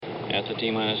At the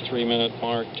T-minus 3-minute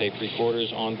mark, tape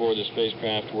recorders on board the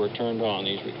spacecraft were turned on.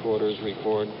 These recorders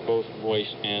record both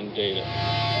voice and data. We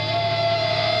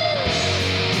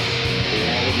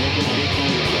have ignition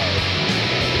sequence start.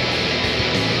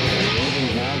 The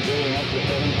engine's now building up to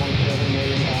 7.7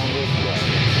 million pounds of thrust.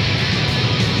 We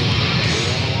have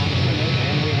a launch commit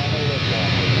and we have a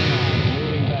liftoff.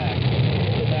 Moving back.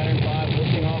 The Saturn V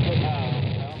lifting off with power.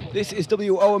 This is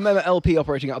WOMM LP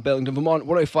operating out of Burlington, Vermont,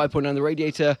 105.9 The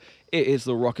Radiator. It is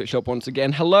the Rocket Shop once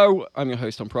again. Hello, I'm your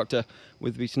host, Tom Proctor.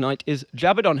 With me tonight is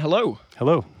Jabadon. Hello.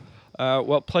 Hello.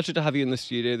 Well, pleasure to have you in the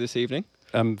studio this evening.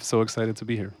 I'm so excited to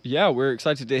be here. Yeah, we're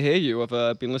excited to hear you.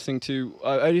 I've been listening to...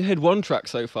 I only heard one track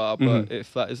so far, but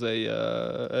if that is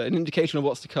an indication of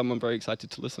what's to come, I'm very excited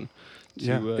to listen.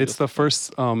 It's the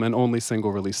first and only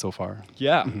single release so far.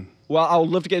 Yeah. Well, I'll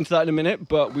love to get into that in a minute,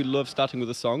 but we love starting with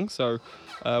a song. So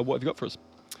what have you got for us?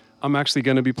 I'm actually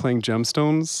going to be playing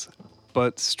Gemstones,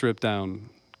 but stripped down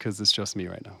because it's just me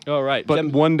right now. All right. But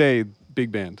one day,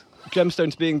 big band.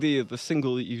 Gemstones being the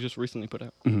single that you just recently put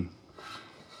out.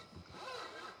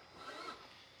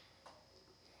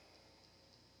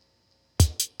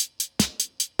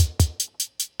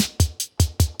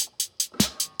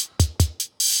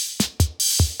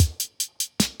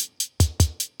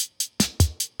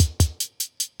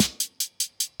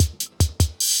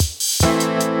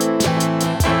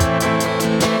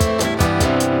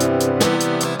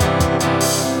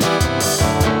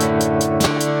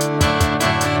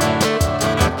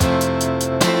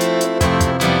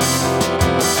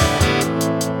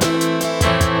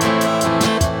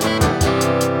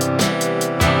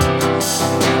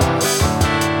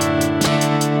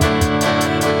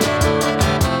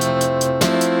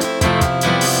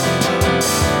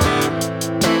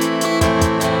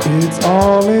 It's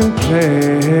all in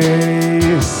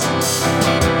place,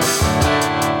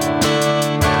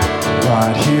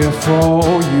 right here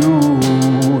for you.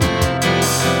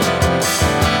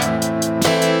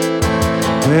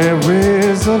 There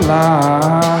is a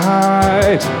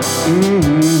light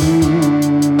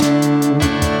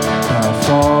that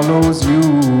follows you,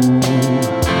 and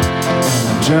a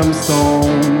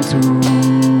gemstone too.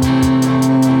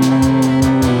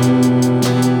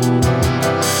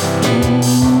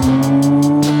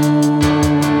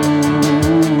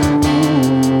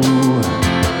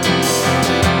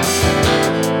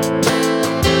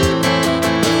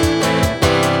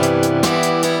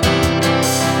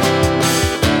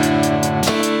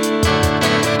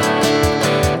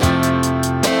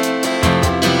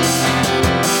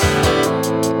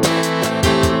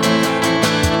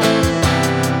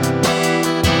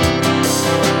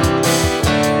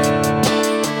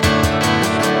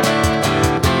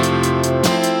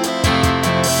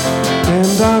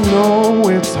 And I know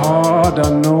it's hard, I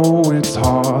know it's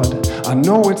hard, I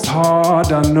know it's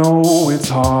hard, I know it's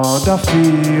hard, I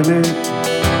feel it.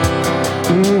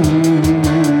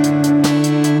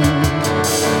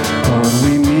 But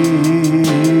we need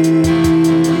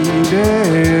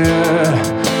it.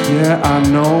 Yeah, I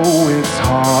know it's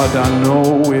hard, I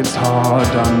know it's hard,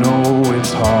 I know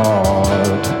it's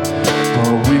hard.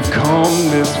 But we've come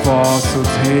this far, so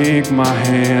take my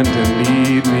hand and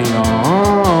lead me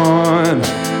on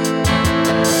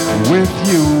with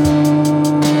you.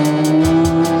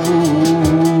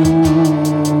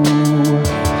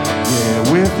 Yeah,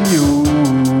 with you.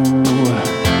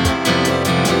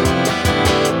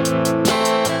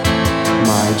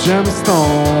 My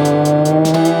gemstone.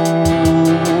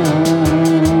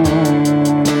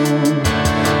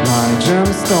 My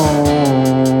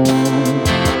gemstone.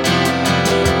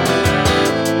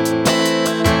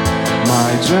 My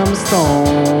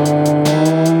gemstone,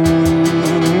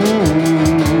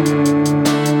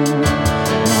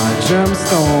 my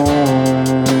gemstone.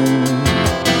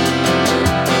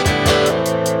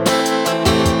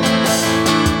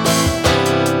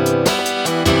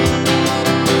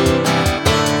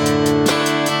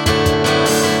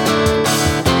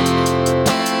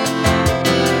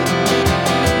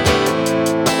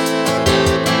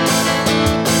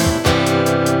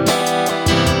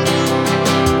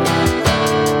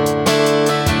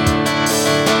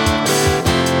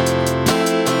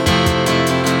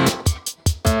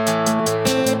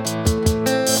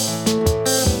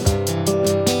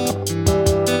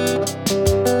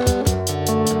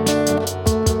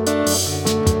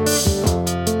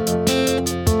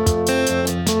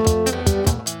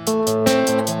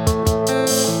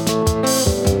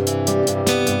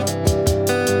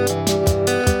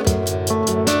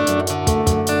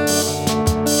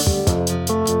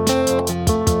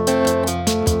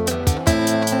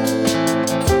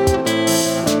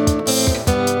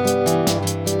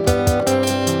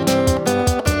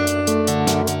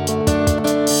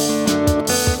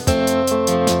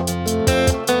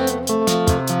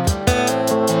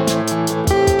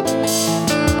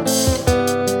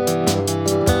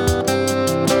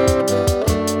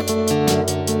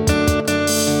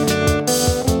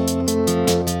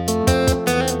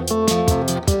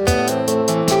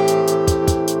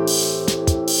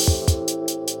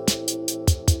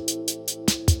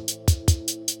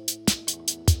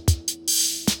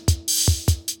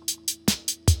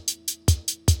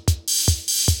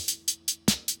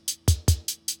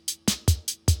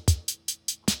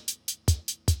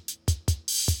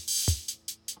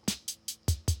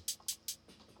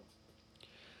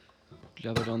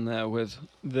 Jabadon there with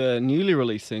the newly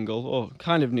released single, or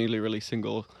kind of newly released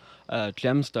single,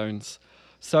 Gemstones.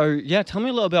 So yeah, tell me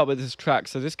a little bit about this track.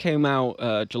 So this came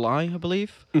out July, I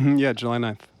believe. Yeah, July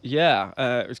 9th. Yeah,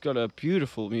 it's got a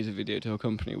beautiful music video to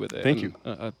accompany with it. Thank and,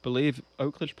 you. I believe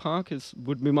Oakledge Park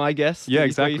would be my guess. Yeah, where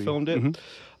exactly. you filmed it.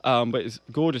 Mhm. But it's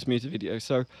a gorgeous music video.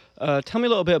 So tell me a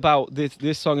little bit about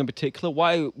this song in particular.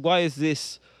 Why is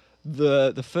this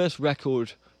the first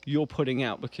record you're putting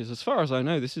out? Because as far as I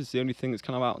know, this is the only thing that's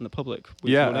kind of out in the public.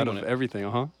 With Yeah, your name out on of it. everything,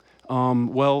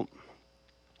 well,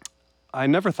 I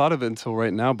never thought of it until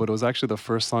right now, but it was actually the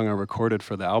first song I recorded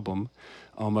for the album.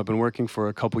 I've been working for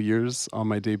a couple years on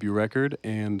my debut record,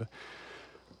 and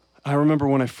I remember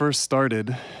when I first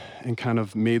started and kind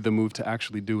of made the move to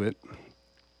actually do it,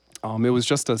 it was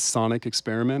just a sonic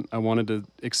experiment. I wanted to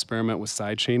experiment with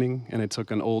sidechaining, and I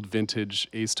took an old vintage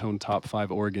Acetone Top 5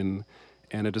 organ,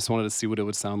 and I just wanted to see what it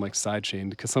would sound like sidechained,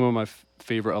 because some of my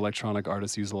favorite electronic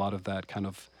artists use a lot of that kind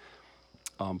of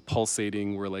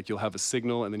pulsating, where like you'll have a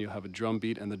signal and then you'll have a drum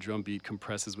beat, and the drum beat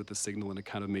compresses with the signal and it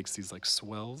kind of makes these like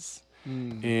swells.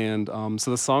 And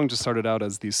so the song just started out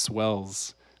as these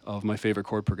swells of my favorite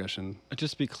chord progression.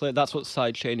 Just to be clear, that's what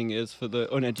side chaining is for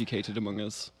the uneducated among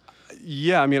us.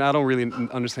 Yeah, I mean, I don't really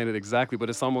understand it exactly, but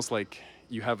it's almost like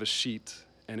you have a sheet,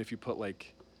 and if you put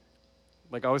like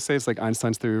I always say, it's like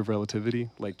Einstein's theory of relativity.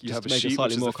 Like you Just have to a make it sheet,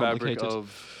 slightly which is more the fabric complicated.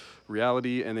 of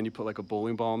reality, and then you put like a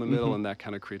bowling ball in the middle, and that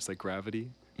kind of creates like gravity,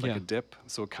 like Yeah. a dip.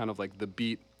 So it kind of like the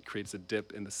beat creates a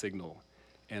dip in the signal.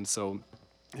 And so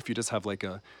if you just have like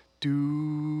a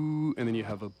do, and then you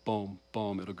have a boom,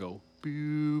 boom, it'll go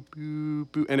boo, boo,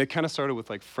 boo. And it kind of started with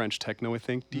like French techno, I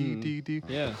think. Dee, dee, dee.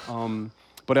 Yeah.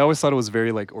 But I always thought it was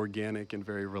very like organic and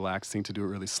very relaxing to do it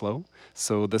really slow.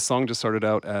 So the song just started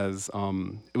out as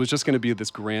it was just going to be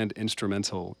this grand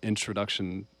instrumental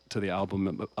introduction to the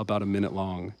album, about a minute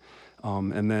long,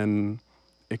 and then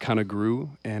it kind of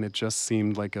grew, and it just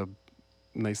seemed like a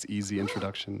nice, easy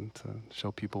introduction to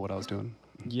show people what I was doing.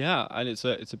 Yeah, and it's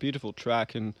a beautiful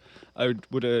track, and I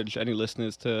would urge any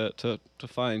listeners to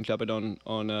find Jabadon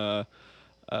on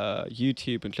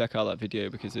YouTube and check out that video,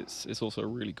 because it's also a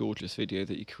really gorgeous video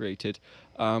that you created.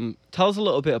 Tell us a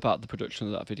little bit about the production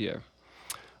of that video.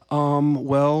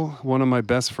 Well, one of my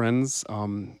best friends,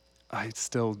 I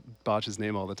still botch his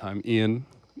name all the time, Ian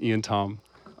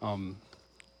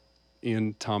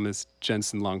Thomas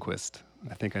Jensen Longquist.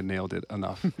 I think I nailed it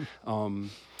enough.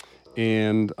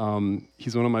 And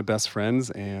he's one of my best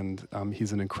friends, and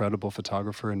he's an incredible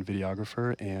photographer and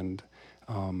videographer, and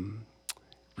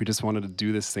we just wanted to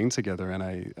do this thing together, and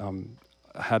I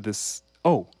had this,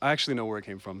 I actually know where it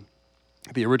came from.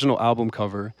 The original album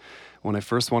cover, when I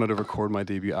first wanted to record my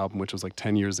debut album, which was like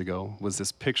 10 years ago, was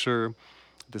this picture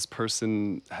this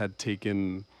person had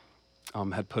taken,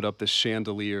 had put up this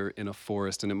chandelier in a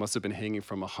forest, and it must have been hanging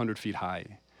from 100 feet high.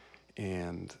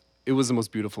 And it was the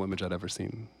most beautiful image I'd ever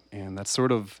seen. And that's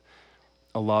sort of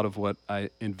a lot of what I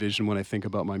envision when I think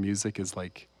about my music, is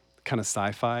like kind of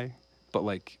sci-fi, but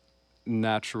like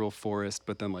natural forest,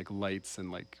 but then like lights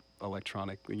and like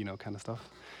electronic, kind of stuff.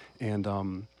 And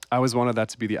I always wanted that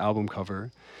to be the album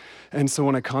cover. And so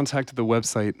when I contacted the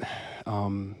website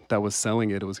that was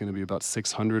selling it, it was going to be about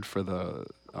 $600 for the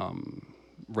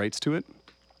rights to it.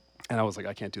 And I was like,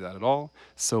 I can't do that at all.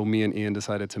 So me and Ian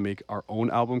decided to make our own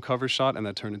album cover shot, and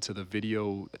that turned into the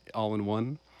video all in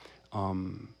one,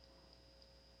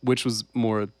 which was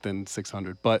more than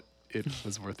 $600, but it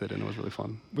was worth it, and it was really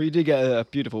fun. Well, you did get a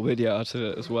beautiful video out of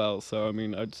it as well, so I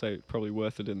mean, I'd say probably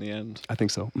worth it in the end. I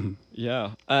think so. Mm-hmm.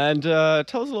 Yeah, and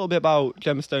tell us a little bit about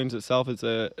Gemstones itself as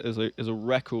a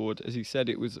record. As you said,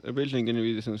 it was originally going to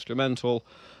be this instrumental,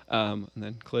 and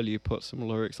then clearly you put some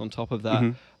lyrics on top of that.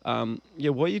 Mm-hmm.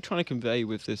 What are you trying to convey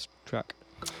with this track?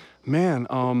 Man,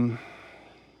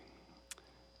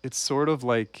 it's sort of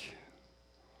like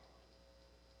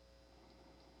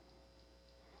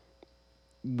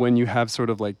when you have sort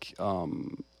of like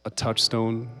a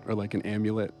touchstone or like an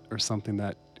amulet or something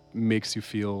that makes you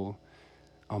feel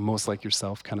most like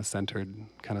yourself, kind of centered,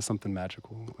 kind of something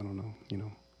magical. I don't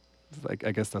know, like,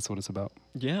 I guess that's what it's about.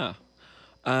 Yeah,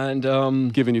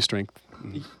 and Giving you strength.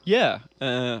 yeah,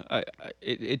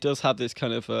 it does have this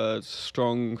kind of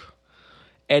strong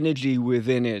energy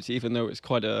within it, even though it's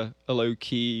quite a low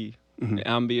key,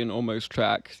 ambient almost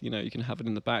track. You can have it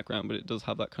in the background, but it does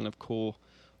have that kind of core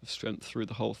of strength through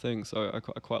the whole thing. So I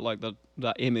quite like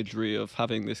that imagery of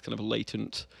having this kind of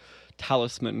latent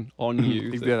talisman on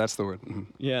you. Yeah, that's the word.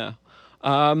 Yeah.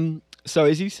 So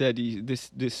as you said,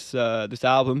 this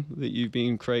album that you've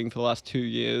been creating for the last 2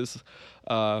 years,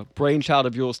 brainchild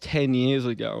of yours 10 years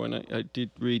ago, and I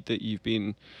did read that you've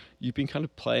been kind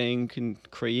of playing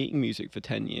and creating music for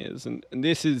 10 years, and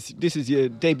this is your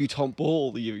debutante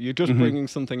ball. You're just bringing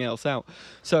something else out.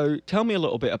 So tell me a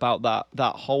little bit about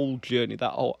that whole journey,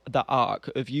 that arc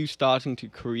of you starting to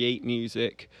create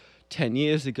music 10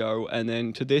 years ago, and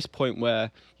then to this point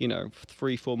where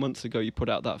 3-4 months ago you put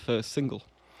out that first single.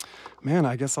 Man,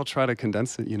 I guess I'll try to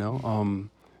condense it,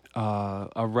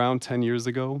 around 10 years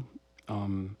ago,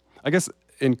 I guess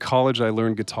in college I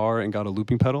learned guitar and got a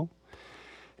looping pedal.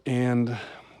 And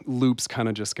loops kind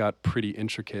of just got pretty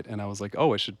intricate. And I was like,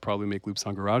 oh, I should probably make loops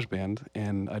on GarageBand.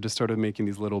 And I just started making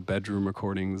these little bedroom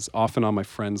recordings, often on my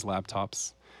friends'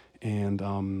 laptops.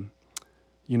 And,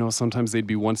 sometimes they'd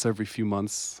be once every few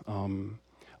months.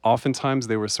 Oftentimes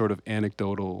they were sort of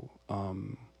anecdotal,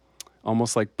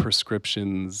 almost like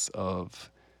prescriptions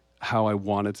of how I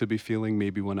wanted to be feeling,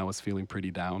 maybe when I was feeling pretty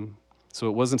down. So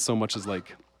it wasn't so much as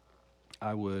like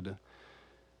I would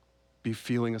be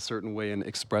feeling a certain way and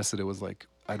express it. It was like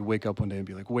I'd wake up one day and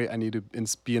be like, wait, I need to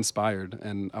be inspired,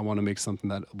 and I want to make something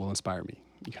that will inspire me,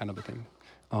 kind of a thing.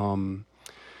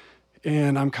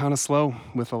 And I'm kind of slow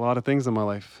with a lot of things in my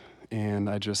life, and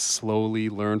I just slowly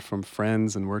learned from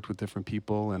friends and worked with different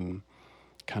people and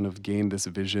kind of gained this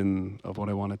vision of what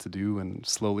I wanted to do, and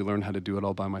slowly learned how to do it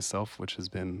all by myself, which has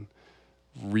been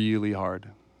really hard,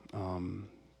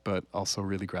 but also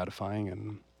really gratifying,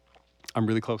 and I'm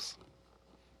really close.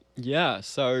 Yeah,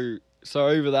 so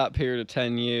over that period of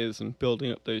 10 years and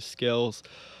building up those skills,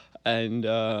 and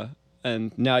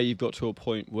now you've got to a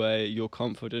point where you're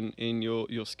confident in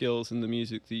your skills and the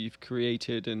music that you've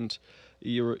created and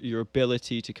your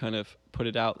ability to kind of put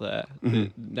it out there.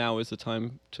 Now is the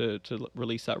time to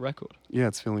release that record. Yeah,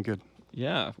 it's feeling good.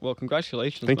 Yeah, well,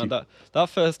 congratulations, Thank man. you. That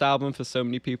first album for so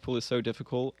many people is so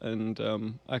difficult, and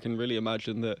I can really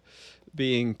imagine that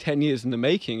being 10 years in the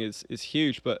making is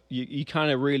huge, but you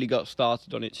kind of really got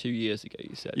started on it 2 years ago,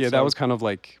 you said. Yeah, So- that was kind of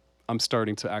like I'm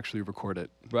starting to actually record it.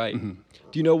 right.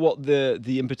 Do you know what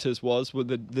the impetus was? Was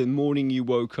the morning you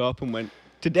woke up and went,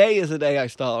 today is the day I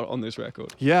start on this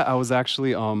record? Yeah, I was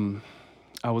actually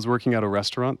I was working at a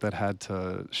restaurant that had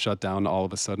to shut down all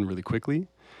of a sudden really quickly,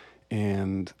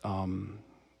 and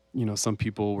some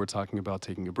people were talking about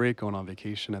taking a break, going on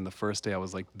vacation, and the first day I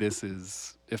was like, this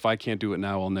is, if I can't do it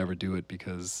now, I'll never do it,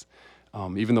 because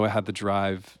even though I had the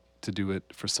drive to do it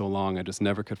for so long, I just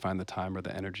never could find the time or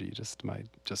the energy, just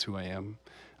who I am.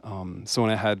 So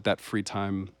when I had that free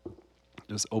time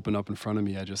just open up in front of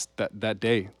me, I just, that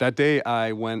day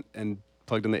I went and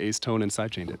plugged in the Ace Tone and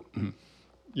sidechained it.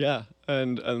 Yeah,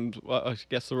 and well, I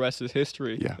guess the rest is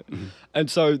history. Yeah. And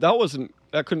so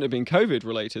that couldn't have been COVID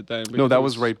related then? No, that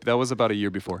was because- right. That was about a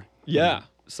year before. Yeah.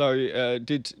 So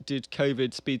did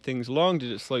COVID speed things along?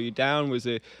 Did it slow you down? Was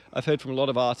it? I've heard from a lot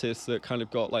of artists that kind of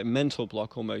got like mental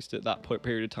block almost at that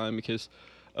period of time because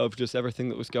of just everything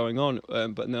that was going on.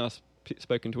 But now I've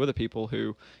spoken to other people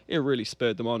who it really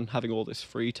spurred them on having all this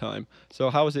free time. So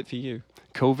how was it for you?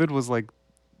 COVID was like,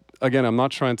 again, I'm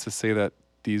not trying to say that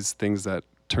these things that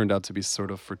turned out to be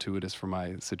sort of fortuitous for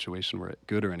my situation were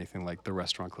good or anything, like the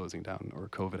restaurant closing down or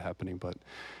COVID happening, but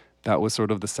that was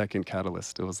sort of the second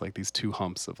catalyst. It was like these two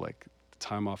humps of like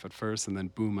time off at first, and then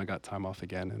boom, I got time off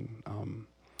again, and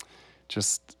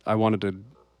I wanted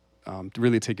to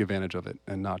really take advantage of it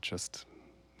and not just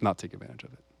not take advantage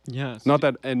of it. Yeah. Not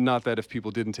that if people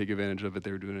didn't take advantage of it,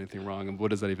 they were doing anything wrong. And what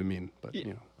does that even mean? But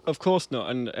Of course not,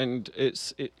 and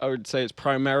I would say it's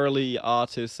primarily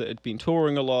artists that had been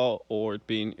touring a lot or had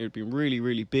been really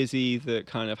really busy that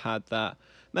kind of had that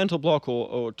mental block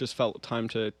or just felt time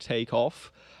to take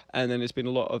off, and then there's been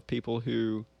a lot of people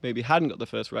who maybe hadn't got the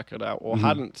first record out or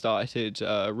hadn't started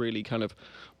really kind of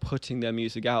putting their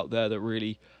music out there, that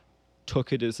really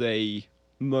took it as a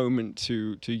moment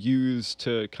to use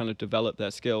to kind of develop their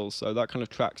skills. So that kind of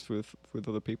tracks with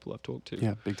other people I've talked to.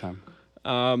 yeah, big time.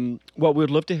 Well,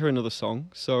 we'd love to hear another song.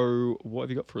 So what have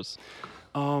you got for us?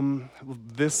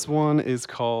 This one is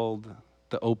called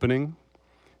The Opening,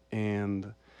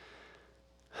 and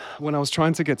when I was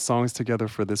trying to get songs together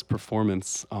for this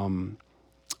performance,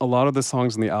 a lot of the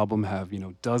songs on the album have,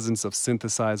 dozens of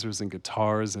synthesizers and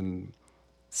guitars and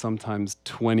sometimes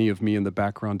 20 of me in the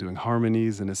background doing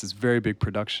harmonies, and it's this very big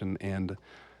production, and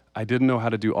I didn't know how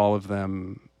to do all of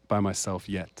them by myself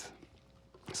yet.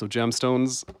 So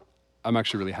Gemstones, I'm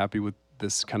actually really happy with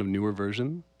this kind of newer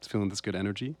version. It's feeling this good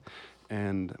energy.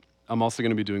 And I'm also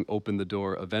going to be doing Open the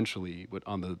Door eventually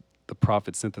on the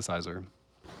Prophet synthesizer.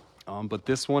 But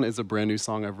this one is a brand new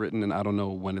song I've written, and I don't know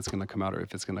when it's gonna come out or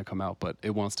if it's gonna come out, but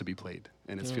it wants to be played,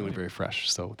 and it's feeling very fresh.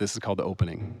 So this is called The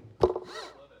Opening.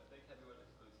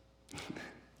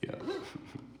 Yeah.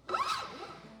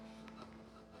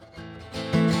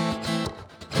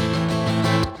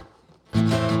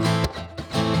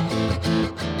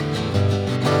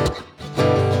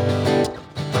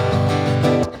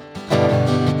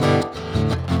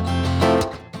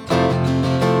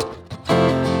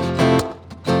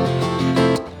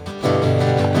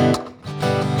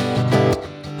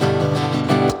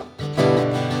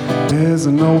 There's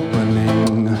an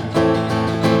opening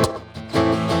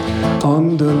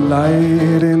under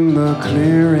light in the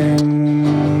clearing.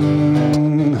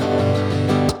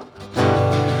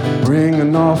 Bring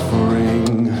an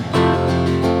offering,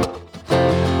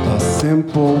 a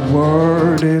simple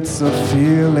word, it's a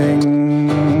feeling.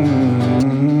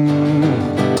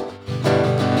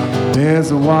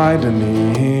 There's a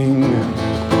widening,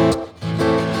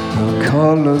 the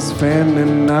colors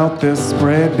fanning out, they're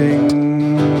spreading.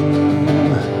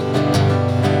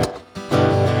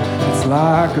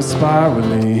 Like a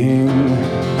spiraling,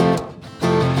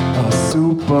 a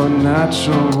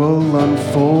supernatural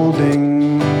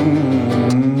unfolding.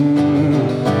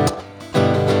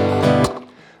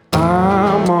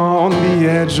 I'm on the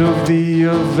edge of the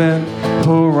event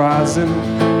horizon.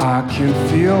 I can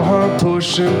feel her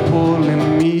pushing,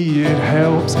 pulling me. It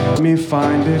helps me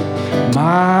find it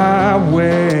my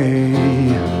way.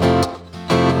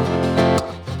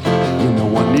 You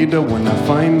know I need her when I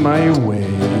find my way.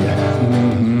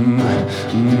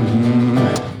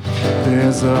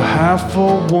 There's a half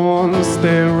of one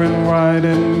staring right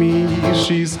at me.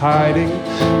 She's hiding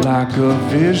like a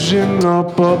vision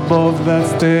up above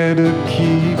that's there to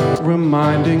keep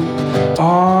reminding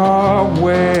our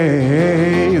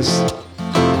ways.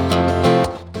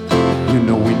 You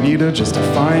know we need her just to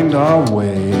find our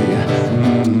way.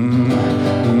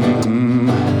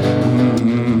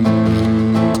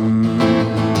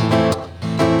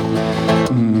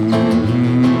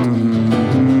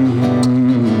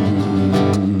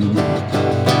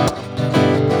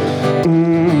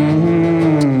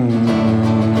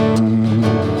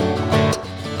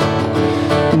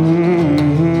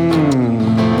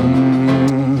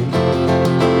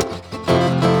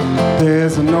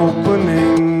 There's an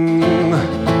opening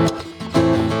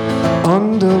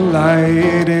under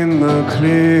light in the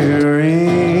clearing.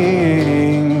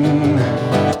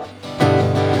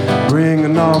 Bring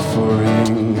an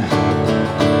offering,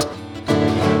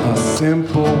 a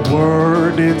simple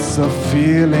word, it's a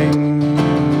feeling.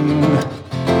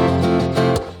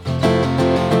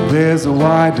 There's a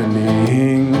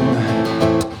widening,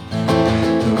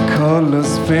 the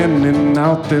colors fanning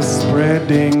out, they're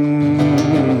spreading.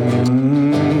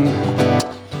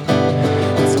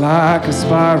 Like a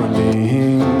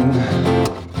spiraling,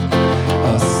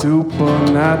 a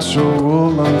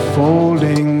supernatural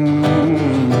unfolding.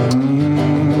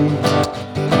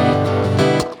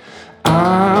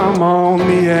 I'm on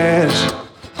the edge,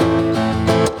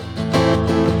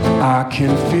 I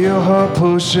can feel her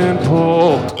push and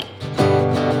pull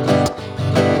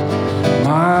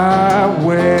my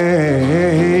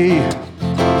way.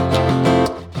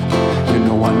 You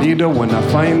know I need her when I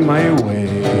find my way.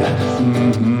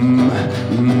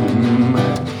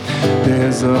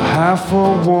 There's a half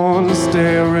of one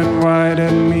staring right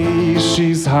at me.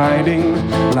 She's hiding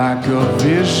like a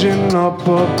vision up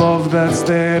above that's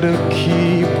there to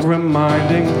keep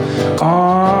reminding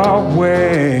our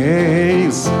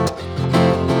ways.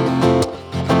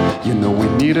 You know we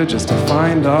need her just to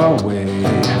find our way.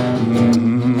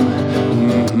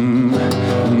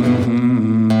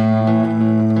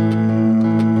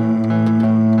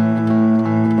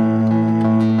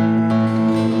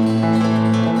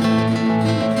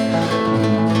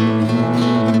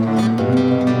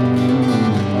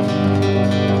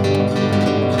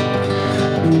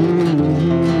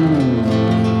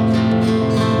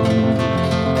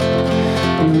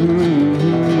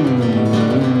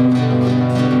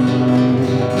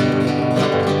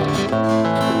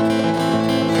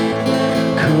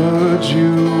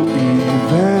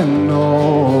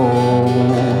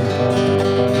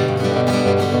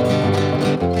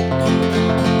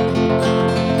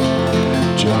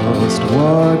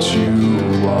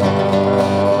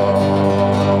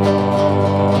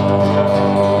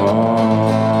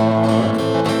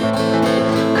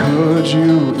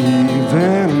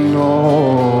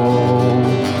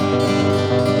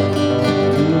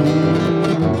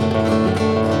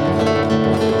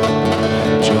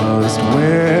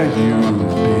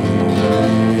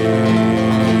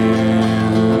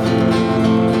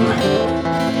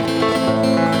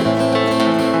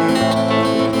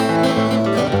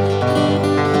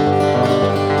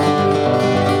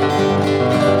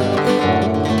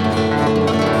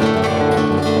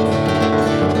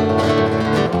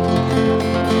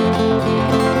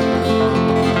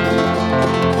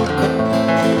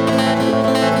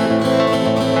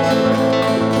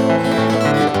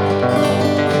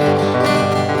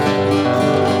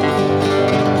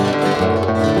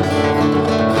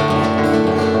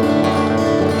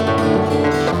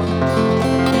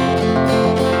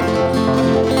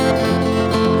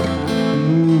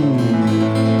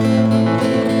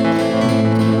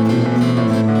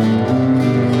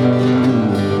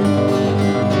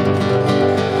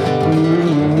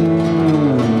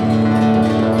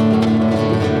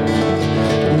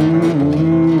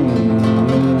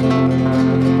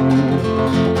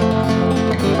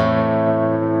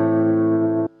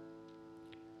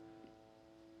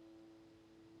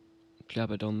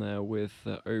 jabbered on there with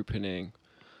the opening.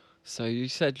 So you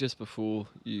said just before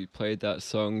you played that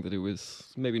song that it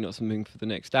was maybe not something for the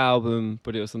next album,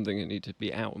 but it was something that needed to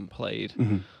be out and played.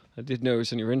 I did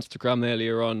notice on your Instagram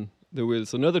earlier on there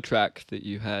was another track that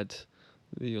you had.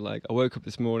 That you're like, I woke up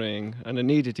this morning and I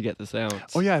needed to get this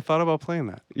out. Oh yeah, I thought about playing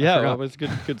that. I Yeah, forgot. well, it was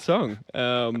a good song.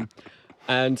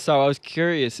 And so I was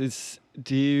curious: is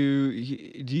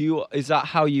that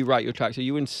how you write your tracks? Are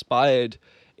you inspired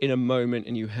in a moment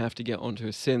and you have to get onto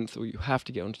a synth, or you have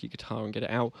to get onto your guitar and get it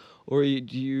out, or do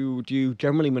you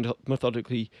generally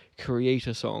methodically create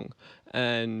a song?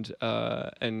 And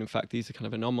in fact, these are kind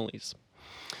of anomalies.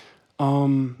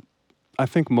 I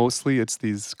think mostly it's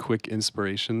these quick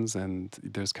inspirations, and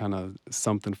there's kind of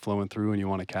something flowing through, and you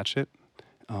want to catch it.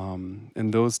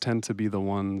 And those tend to be the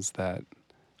ones that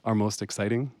are most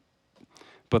exciting.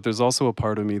 But there's also a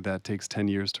part of me that takes 10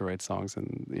 years to write songs,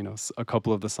 and a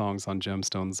couple of the songs on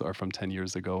Gemstones are from 10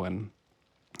 years ago, and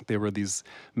they were these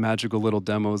magical little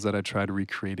demos that I tried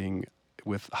recreating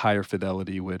with higher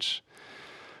fidelity, which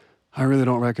I really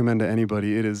don't recommend to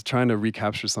anybody. It is trying to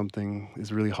recapture something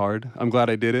is really hard. I'm glad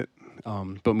I did it,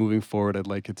 but moving forward, I'd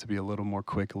like it to be a little more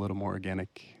quick, a little more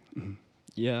organic.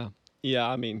 Yeah.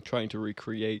 I mean, trying to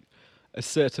recreate a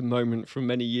certain moment from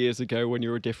many years ago when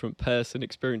you're a different person,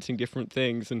 experiencing different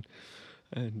things, and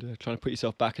trying to put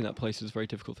yourself back in that place is a very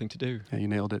difficult thing to do. Yeah, you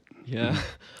nailed it. Yeah.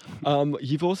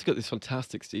 You've also got this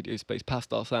fantastic studio space,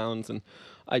 Pastel Sounds, and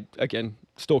I, again,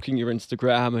 stalking your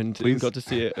Instagram and Please. got to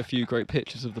see a few great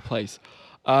pictures of the place.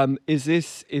 Is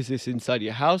this inside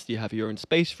your house? Do you have your own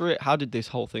space for it? How did this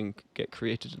whole thing get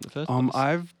created in the first place?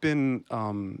 I've been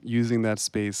using that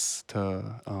space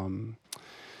to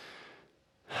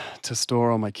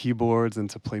store all my keyboards and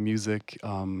to play music.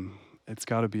 It's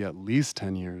got to be at least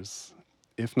 10 years,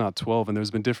 if not 12. And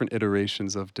there's been different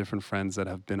iterations of different friends that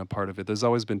have been a part of it. There's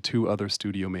always been 2 other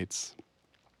studio mates.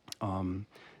 And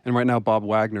right now, Bob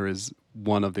Wagner is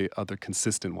one of the other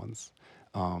consistent ones.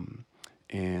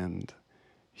 And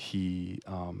he...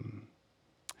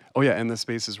 oh yeah, and the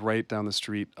space is right down the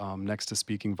street next to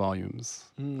Speaking Volumes.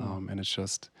 And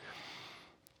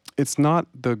it's not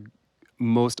the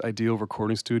most ideal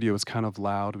recording studio. It's kind of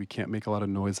loud. We can't make a lot of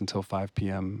noise until 5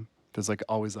 p.m. There's like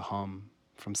always a hum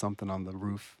from something on the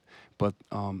roof. But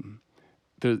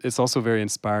it's also a very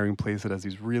inspiring place. It has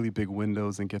these really big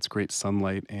windows and gets great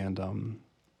sunlight, and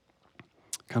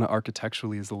kind of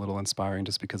architecturally is a little inspiring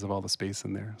just because of all the space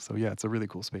in there. So yeah, it's a really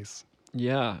cool space.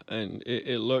 Yeah, and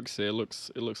it looks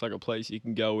like a place you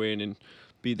can go in and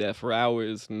be there for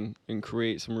hours and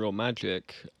create some real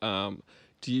magic.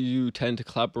 Do you tend to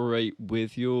collaborate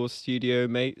with your studio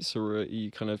mates, or are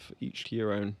you kind of each to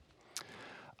your own?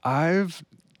 I've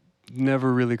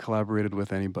never really collaborated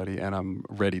with anybody, and I'm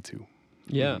ready to.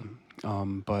 Yeah.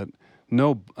 But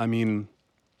no, I mean,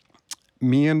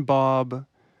 me and Bob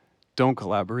don't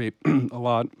collaborate a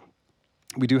lot.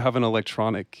 We do have an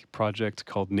electronic project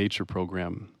called Nature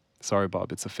Program. Sorry,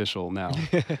 Bob, it's official now.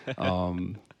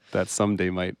 That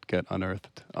someday might get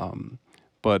unearthed.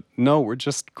 But no, we're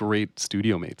just great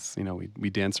studio mates. We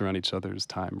dance around each other's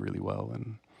time really well,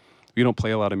 and we don't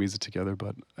play a lot of music together,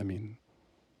 but I mean,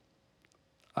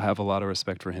 I have a lot of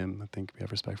respect for him. I think we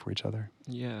have respect for each other.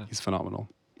 Yeah. He's phenomenal.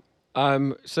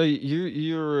 So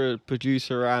you're a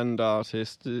producer and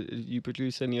artist. Do you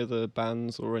produce any other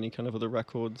bands or any kind of other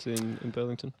records in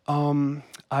Burlington?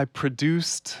 I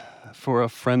produced for a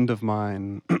friend of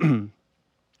mine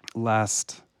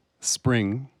last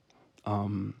spring,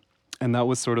 and that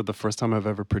was sort of the first time I've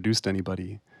ever produced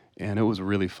anybody, and it was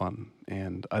really fun.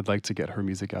 And I'd like to get her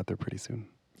music out there pretty soon.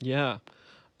 Yeah,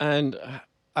 and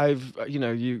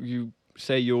you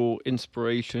say your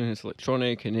inspiration is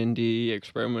electronic and indie,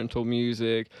 experimental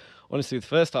music. Honestly, the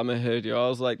first time I heard you, I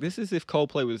was like, this is if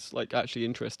Coldplay was like actually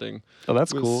interesting. Oh,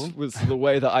 that's cool. Was the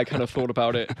way that I kind of thought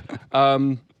about it.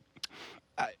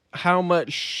 How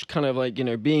much kind of like,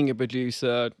 being a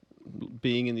producer,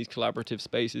 being in these collaborative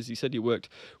spaces, you said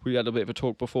we had a bit of a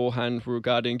talk beforehand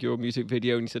regarding your music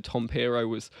video, and you said Tom Pero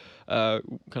was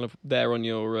kind of there on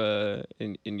your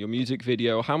in your music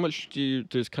video. How much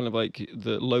does kind of like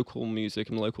the local music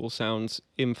and local sounds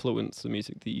influence the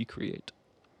music that you create?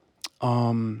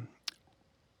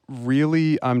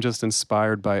 Really, I'm just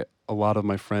inspired by a lot of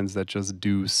my friends that just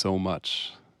do so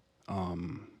much.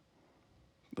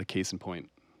 Like case in point,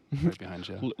 right behind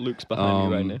you. Luke's behind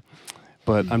me right now.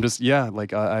 But I'm just,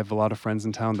 I have a lot of friends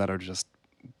in town that are just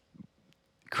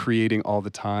creating all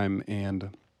the time,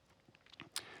 and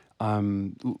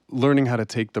I'm learning how to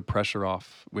take the pressure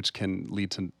off, which can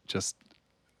lead to just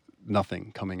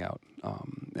nothing coming out.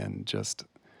 And just,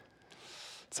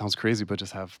 it sounds crazy, but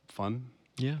just have fun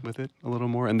Yeah. with it a little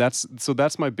more. And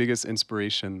that's my biggest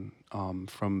inspiration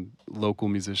from local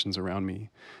musicians around me.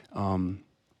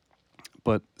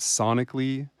 But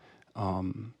sonically,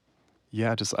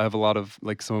 yeah, just I have a lot of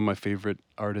like some of my favorite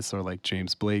artists are like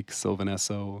James Blake, Sylvan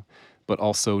Esso, but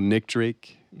also Nick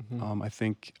Drake. I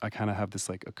think I kind of have this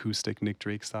like acoustic Nick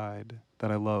Drake side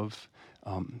that I love.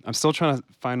 I'm still trying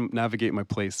to navigate my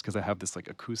place because I have this like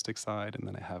acoustic side, and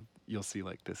then you'll see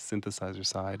like this synthesizer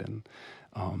side, and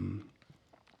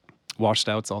Washed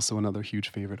Out's also another huge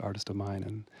favorite artist of mine,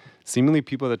 and seemingly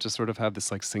people that just sort of have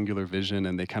this like singular vision,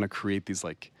 and they kind of create these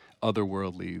like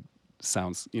otherworldly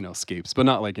sounds, scapes, but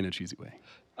not like in a cheesy way.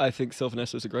 I think Sylvan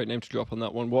Esso is a great name to drop on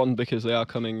that one. One, because they are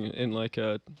coming in like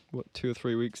 2 or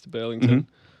 3 weeks to Burlington.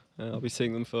 I'll be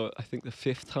seeing them for, I think, the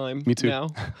 5th time Me too. now.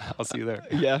 I'll see you there.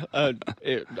 Yeah,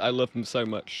 I love them so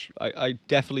much. I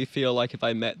definitely feel like if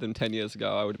I met them 10 years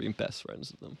ago, I would have been best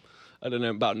friends with them. I don't know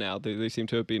about now. They seem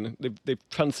to have been, they've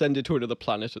transcended to another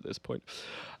planet at this point.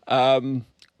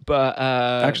 But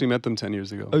I actually met them 10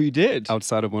 years ago. Oh, you did?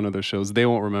 Outside of one of their shows. They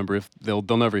won't remember if they'll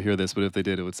never hear this, but if they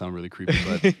did, it would sound really creepy.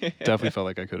 But definitely felt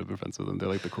like I could have been friends with them. They're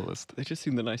like the coolest. They just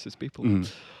seem the nicest people.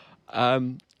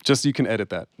 Just you can edit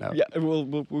that now. Yeah,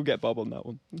 we'll get Bob on that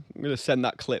one. I'm gonna send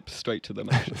that clip straight to them.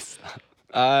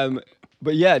 Actually.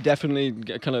 But yeah, definitely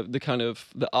kind of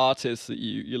the artists that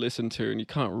you listen to, and you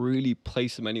can't really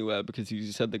place them anywhere because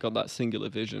you said they got that singular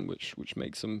vision, which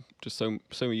makes them just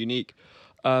so unique.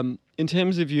 In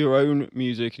terms of your own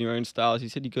music and your own styles, you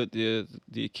said you got the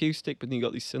acoustic, but then you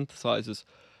got these synthesizers,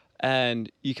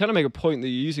 and you kind of make a point that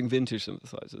you're using vintage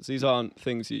synthesizers. These aren't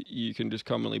things you can just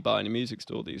commonly buy in a music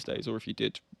store these days, or if you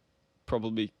did,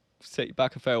 probably set you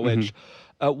back a fair wedge.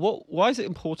 Why is it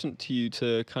important to you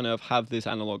to kind of have this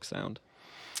analog sound?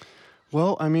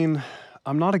 Well, I mean,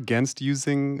 I'm not against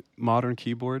using modern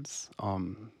keyboards,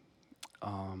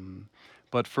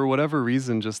 but for whatever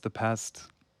reason, just the past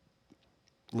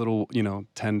little,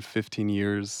 10, 15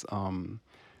 years,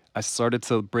 I started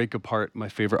to break apart my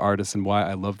favorite artists and why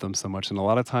I love them so much. And a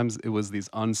lot of times it was these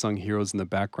unsung heroes in the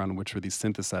background, which were these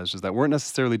synthesizers that weren't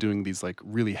necessarily doing these like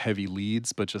really heavy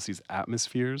leads, but just these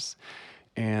atmospheres.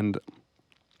 And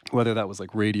whether that was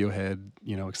like Radiohead,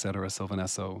 et cetera, Sylvan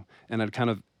Esso, and I'd kind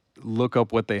of look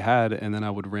up what they had, and then I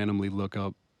would randomly look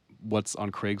up what's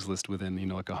on Craigslist within,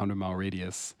 like a 100-mile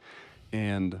radius,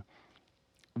 and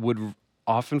would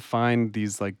often find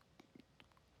these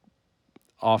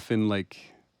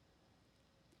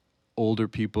older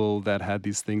people that had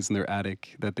these things in their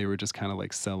attic that they were just kind of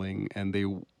like selling, and they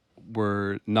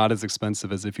were not as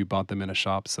expensive as if you bought them in a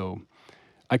shop. So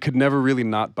I could never really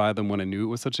not buy them when I knew it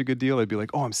was such a good deal. I'd be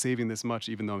like, oh, I'm saving this much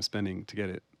even though I'm spending to get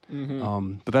it.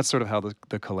 But that's sort of how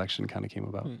the collection kind of came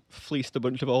about. Fleeced a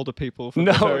bunch of older people for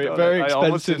No, very I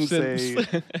almost expensive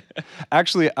didn't synths.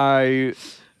 Actually, I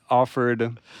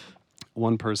offered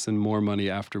one person more money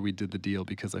after we did the deal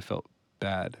because I felt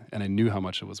bad and I knew how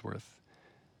much it was worth.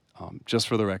 Just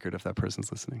for the record, if that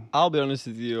person's listening. I'll be honest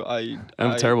with you, I'm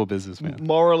a terrible businessman.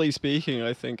 Morally speaking,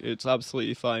 I think it's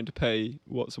absolutely fine to pay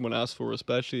what someone asks for,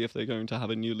 especially if they're going to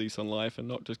have a new lease on life and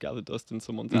not just gather dust in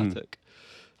someone's attic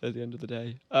at the end of the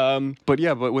day. But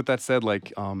with that said,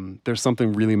 there's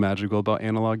something really magical about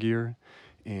analog gear,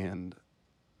 and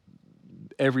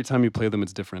every time you play them,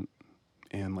 it's different.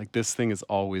 And this thing is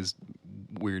always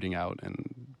weirding out,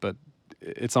 but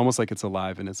it's almost like it's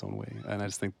alive in its own way, and I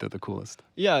just think they're the coolest.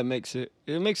 Yeah, it makes it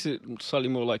slightly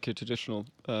more like a traditional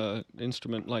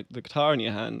instrument, like the guitar in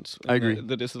your hand. I agree.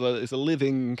 That is a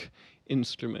living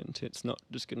instrument. It's not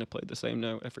just going to play the same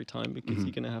note every time because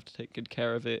you're going to have to take good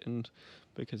care of it, and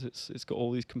because it's got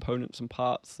all these components and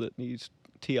parts that need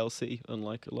TLC,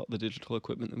 unlike a lot of the digital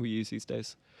equipment that we use these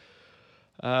days.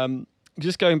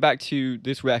 Just going back to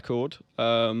this record.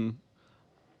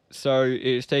 So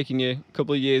it's taken you a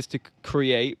couple of years to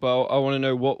create, but I want to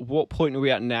know what point are we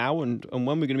at now, and when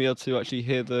we're going to be able to actually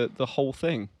hear the whole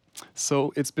thing.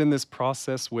 So it's been this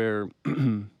process where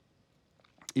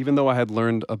even though I had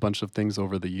learned a bunch of things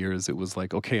over the years, it was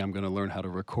like, okay, I'm going to learn how to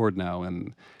record now.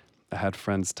 And I had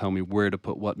friends tell me where to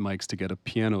put what mics to get a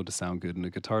piano to sound good and a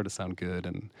guitar to sound good.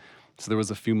 And so there was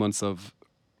a few months of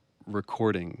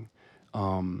recording.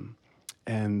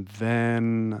 And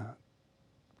then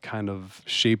kind of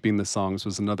shaping the songs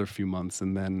was another few months,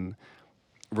 and then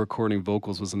recording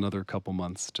vocals was another couple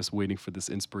months, just waiting for this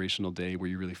inspirational day where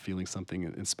you're really feeling something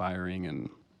inspiring.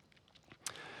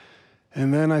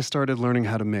 And then I started learning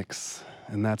how to mix,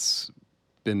 and that's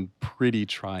been pretty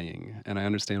trying, and I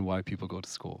understand why people go to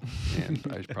school, and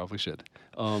I probably should.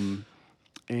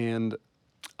 And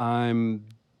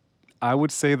I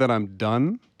would say that I'm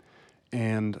done,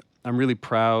 and I'm really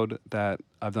proud that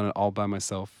I've done it all by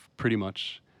myself, pretty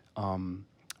much.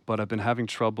 But I've been having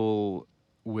trouble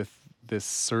with this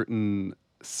certain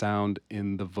sound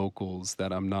in the vocals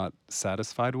that I'm not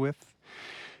satisfied with.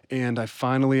 And I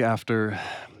finally, after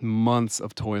months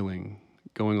of toiling,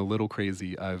 going a little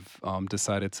crazy, I've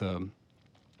decided to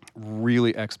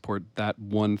really export that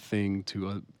one thing to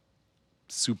a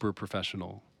super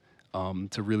professional,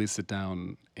 to really sit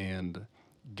down and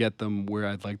get them where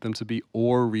I'd like them to be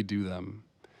or redo them,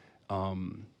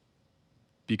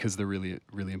 because they're really,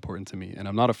 really important to me. And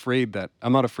I'm not afraid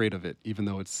of it, even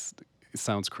though it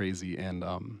sounds crazy. And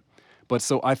but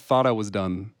so I thought I was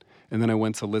done. And then I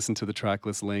went to listen to the track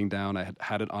list laying down. I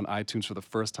had it on iTunes for the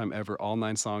first time ever, all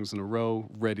 9 songs in a row,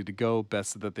 ready to go,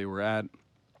 best that they were at.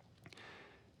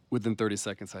 Within 30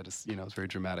 seconds, I just, it was very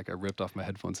dramatic. I ripped off my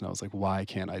headphones and I was like, why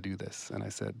can't I do this? And I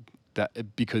said,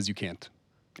 because you can't,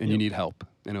 and you need help.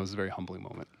 And it was a very humbling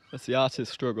moment. That's the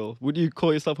artist struggle. Would you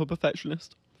call yourself a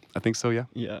perfectionist? I think so, yeah.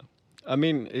 Yeah. I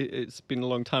mean, it's been a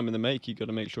long time in the make. You got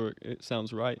to make sure it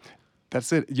sounds right.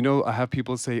 That's it. I have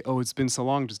people say, oh, it's been so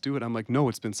long, just do it. I'm like, no,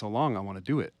 it's been so long, I want to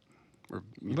do it. Or,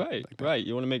 Right, like that. right.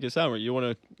 You want to make it sound right. You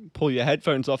want to pull your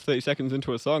headphones off 30 seconds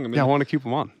into a song. I mean, Yeah, I want to keep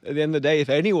them on. at the end of the day, if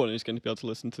anyone is going to be able to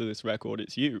listen to this record,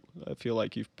 it's you. I feel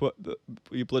like you've put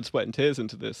your blood, sweat, and tears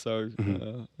into this. So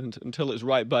until it's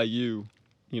right by you,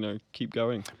 keep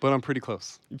going. But I'm pretty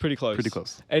close. You're pretty close. Pretty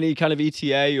close. Any kind of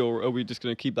ETA, or are we just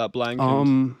going to keep that blank?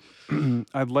 and-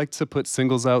 I'd like to put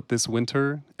singles out this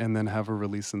winter and then have a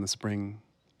release in the spring.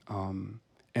 And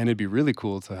it'd be really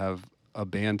cool to have a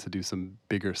band to do some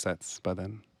bigger sets by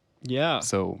then. yeah.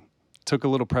 So took a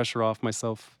little pressure off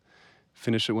myself,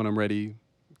 finish it when I'm ready,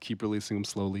 keep releasing them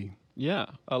slowly. Yeah,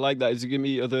 I like that. Is it going to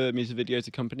be other music videos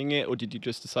accompanying it, or did you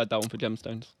just decide that one for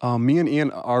Gemstones? Me and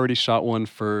Ian already shot one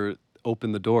for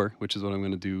Open the Door, which is what I'm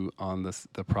going to do on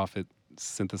the Prophet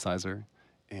synthesizer.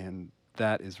 And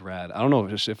that is rad. I don't know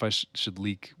if I should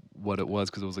leak what it was,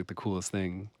 because it was like the coolest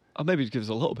thing. Oh, maybe give us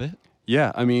a little bit.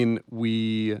 Yeah, I mean,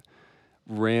 we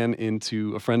ran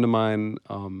into a friend of mine,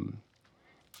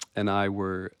 and I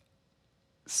were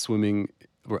swimming,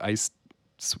 what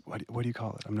do you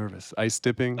call it? I'm nervous. Ice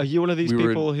dipping. Are you one of these We were-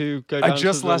 people who go down I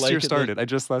just to the last lake year at the- started. I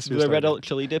just last year The started. Red Hot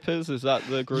Chili Dippers? Is that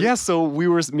the group? Yeah, so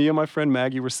me and my friend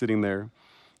Maggie were sitting there,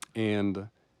 and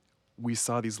we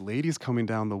saw these ladies coming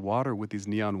down the water with these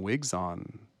neon wigs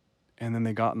on. And then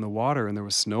they got in the water, and there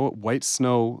was white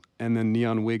snow, and then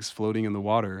neon wigs floating in the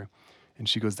water. And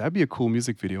she goes, that'd be a cool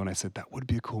music video. And I said, that would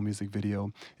be a cool music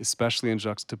video, especially in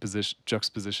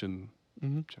juxtaposition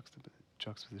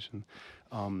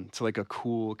to like a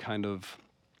cool kind of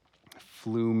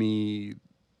flumy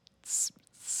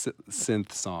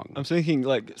synth song. I'm thinking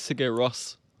like Sigur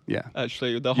Rós, Yeah.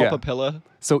 actually, the Yeah. Hopper Pillar.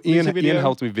 So music Ian video.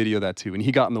 helped me video that too. And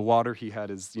he got in the water. He had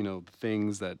his,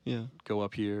 things that Yeah. go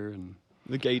up here, and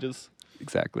The Gators.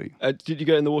 exactly. Did you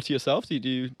go in the water yourself? Did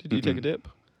you take a dip?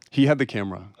 He had the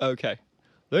camera. Okay.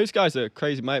 Those guys are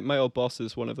crazy. My old boss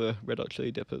is one of the Red Hot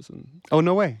Chili Dippers, and Oh,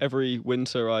 no way. every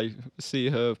winter I see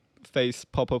her face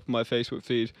pop up on my Facebook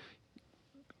feed,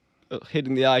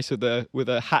 hitting the ice with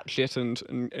a hatchet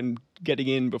and getting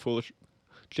in before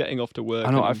jetting off to work.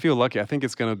 I know. I and- feel lucky. I think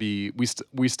it's gonna be.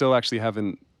 We still actually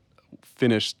haven't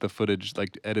finished the footage,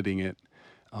 like editing it,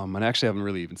 and I actually haven't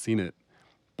really even seen it.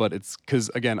 But it's because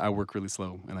again, I work really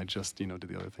slow, and I just do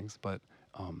the other things. But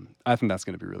I think that's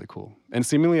gonna be really cool, and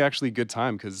seemingly actually good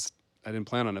time, because I didn't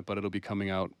plan on it, but it'll be coming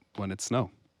out when it's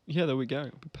snow. Yeah, there we go.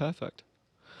 It'll be perfect.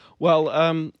 Well,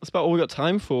 that's about all we got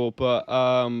time for. But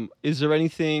is there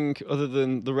anything other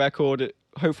than the record,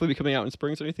 hopefully be coming out in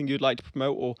spring? Is there anything you'd like to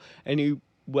promote, or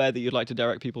anywhere that you'd like to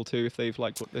direct people to if they've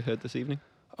liked what they heard this evening?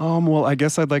 Well, I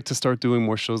guess I'd like to start doing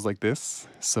more shows like this.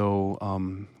 So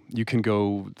you can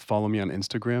go follow me on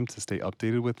Instagram to stay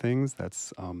updated with things.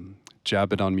 That's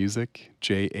Jabedon Music,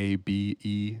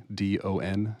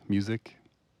 Jabedon Music.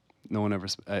 No one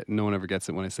ever gets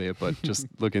it when I say it, but just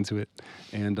look into it.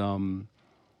 And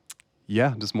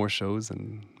yeah, just more shows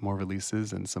and more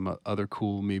releases and some other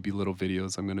cool, maybe little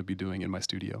videos I'm going to be doing in my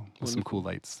studio with some cool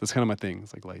lights. That's kind of my thing.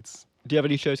 It's like lights. Do you have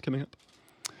any shows coming up?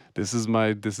 This is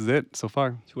it so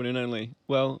far. It's one and only.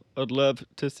 Well, I'd love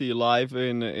to see you live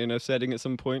in a setting at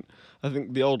some point. I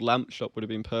think the old lamp shop would have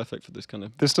been perfect for this kind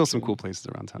of. There's still some cool places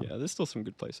around town. Yeah, there's still some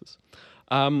good places.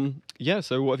 Yeah,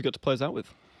 so what have you got to play us out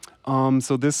with?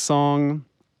 So this song,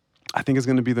 I think, is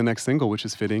going to be the next single, which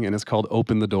is fitting, and it's called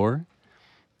 "Open the Door,"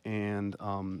 and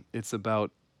it's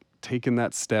about taking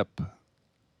that step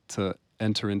to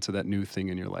enter into that new thing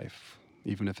in your life,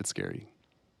 even if it's scary.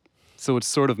 So it's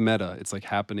sort of meta. It's like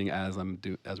happening as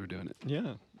we're doing it.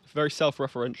 Yeah, very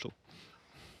self-referential.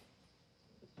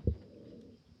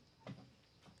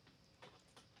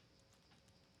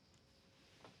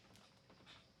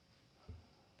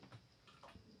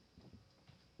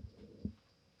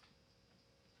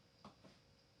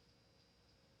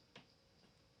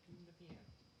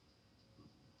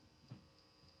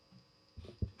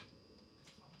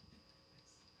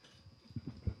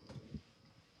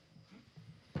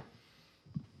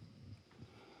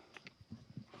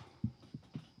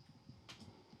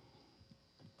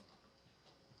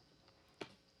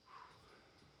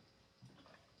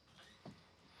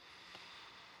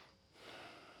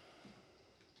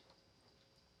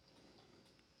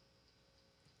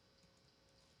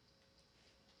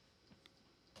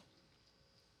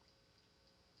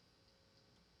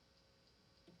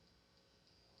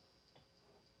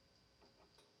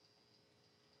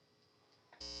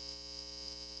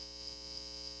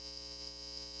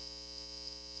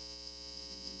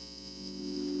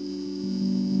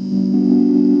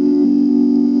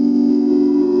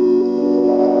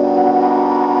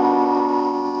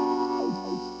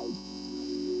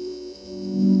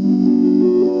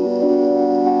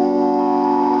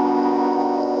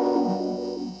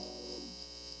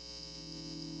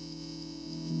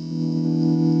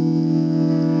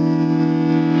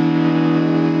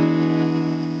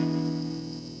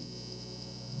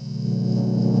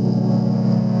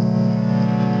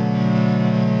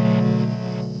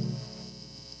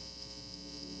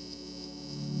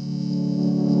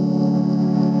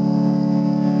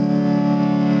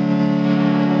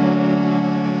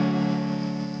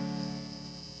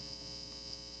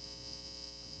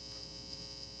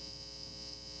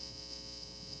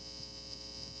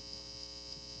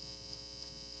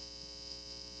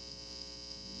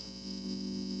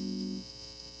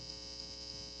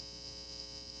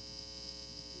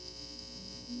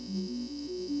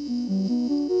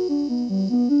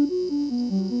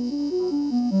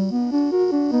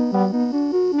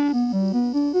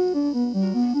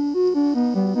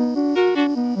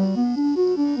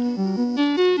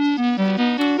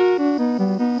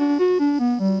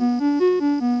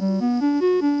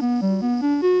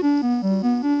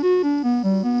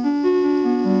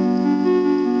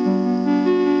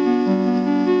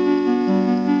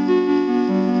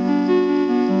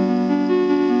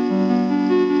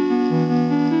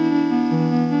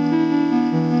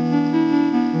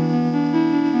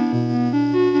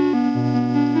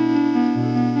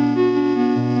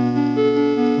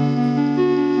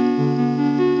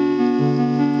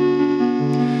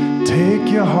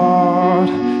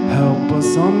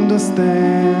 us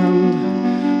understand.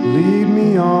 Lead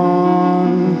me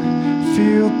on,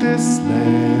 feel this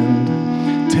land.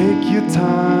 Take your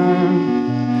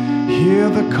time, hear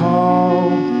the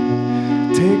call.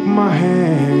 Take my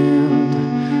hand,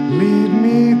 lead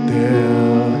me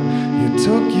there. You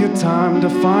took your time to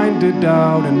find it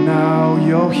out, and now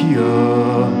you're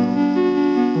here.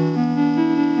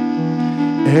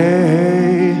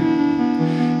 Hey,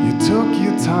 you took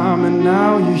your time, and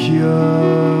now you're here.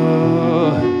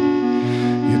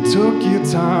 You took your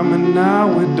time, and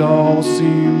now it all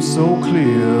seems so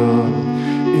clear.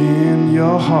 In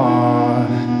your heart,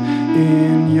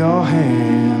 in your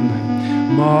hand.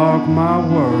 Mark my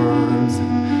words,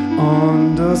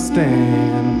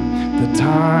 understand. The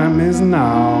time is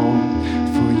now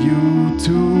for you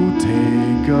to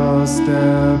take a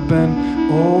step and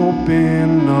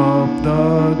open up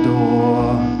the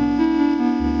door.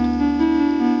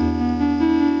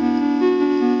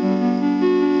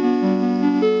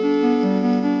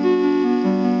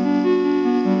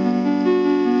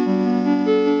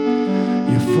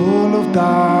 You're full of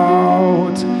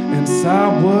doubt and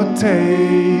sour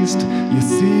taste. You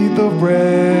see the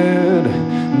red,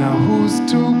 now who's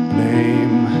to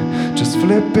blame? Just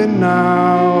flip it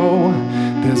now,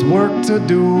 there's work to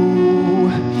do.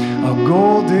 A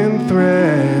golden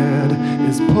thread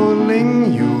is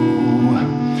pulling you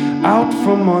out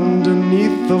from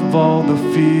underneath of all the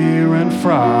fear and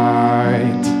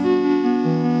fright.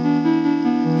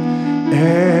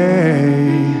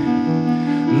 Hey,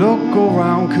 look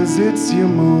around, 'cause it's your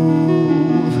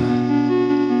move.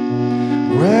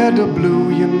 Red or blue,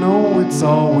 you know it's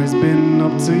always been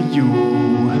up to you.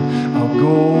 A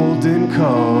golden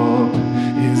cup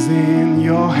is in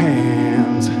your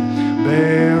hands.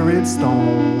 Buried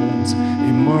stones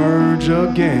emerge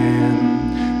again.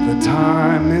 The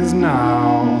time is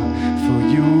now for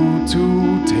you to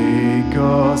take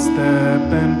a step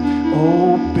and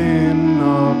open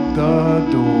up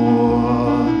the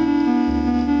door.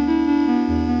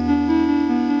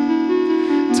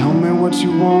 Tell me what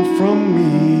you want from me.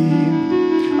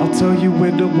 I'll tell you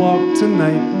where to walk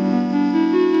tonight.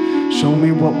 Show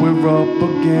me what we're up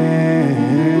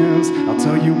against. I'll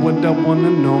tell you what I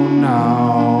wanna know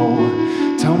now.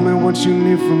 Tell me what you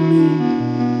need from me.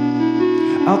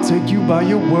 I'll take you by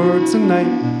your word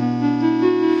tonight.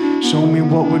 Show me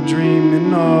what we're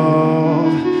dreaming of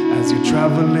as you're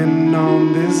traveling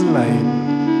on this light.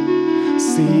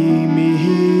 See me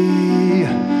here,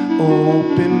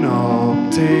 open up,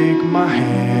 take my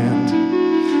hand.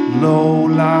 Low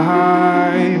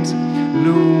light,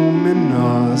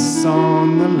 luminous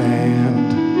on the land.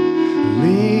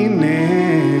 Lean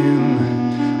in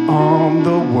on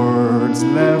the words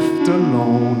left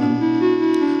alone.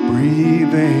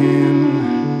 Breathe in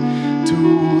to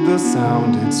the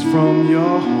sound, it's from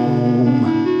your home.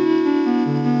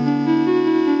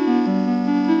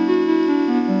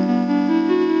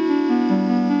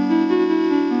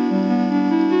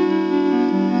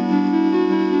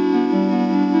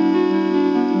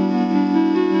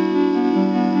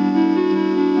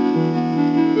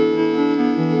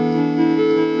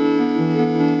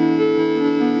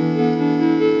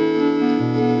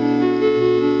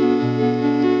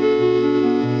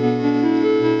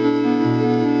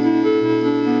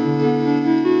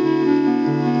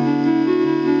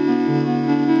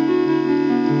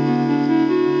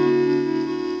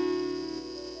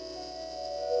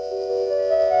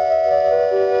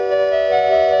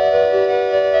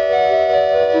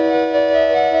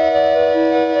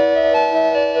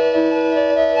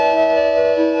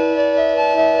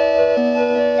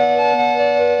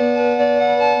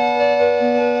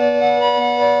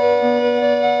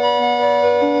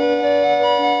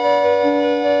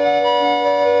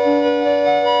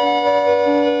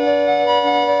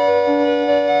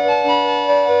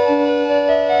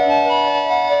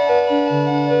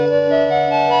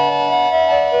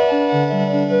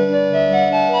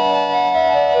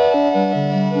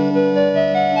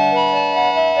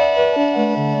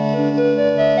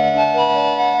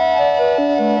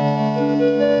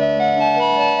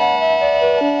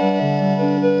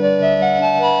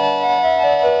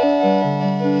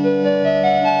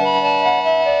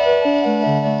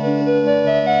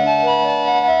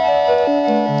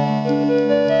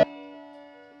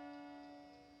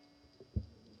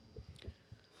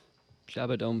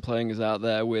 Jabadon playing us out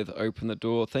there with Open the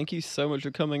Door. Thank you so much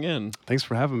for coming in. Thanks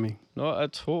for having me. Not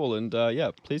at all. And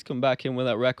yeah, please come back in when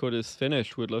that record is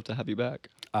finished. We'd love to have you back.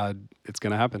 It's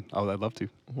going to happen. I'd love to.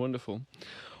 Wonderful.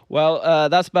 Well,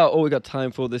 that's about all we got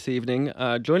time for this evening.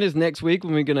 Join us next week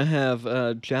when we're going to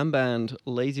have jam band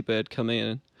Ladybird come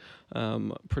in.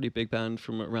 Pretty big band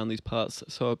from around these parts,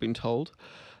 so I've been told.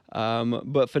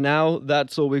 But for now,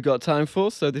 that's all we've got time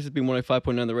for. So this has been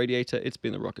 105.9 The Radiator. It's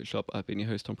been The Rocket Shop. I've been your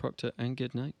host, Tom Proctor, and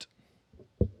good night.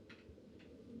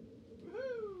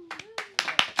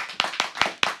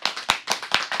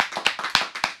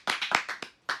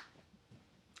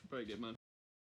 Very good, man.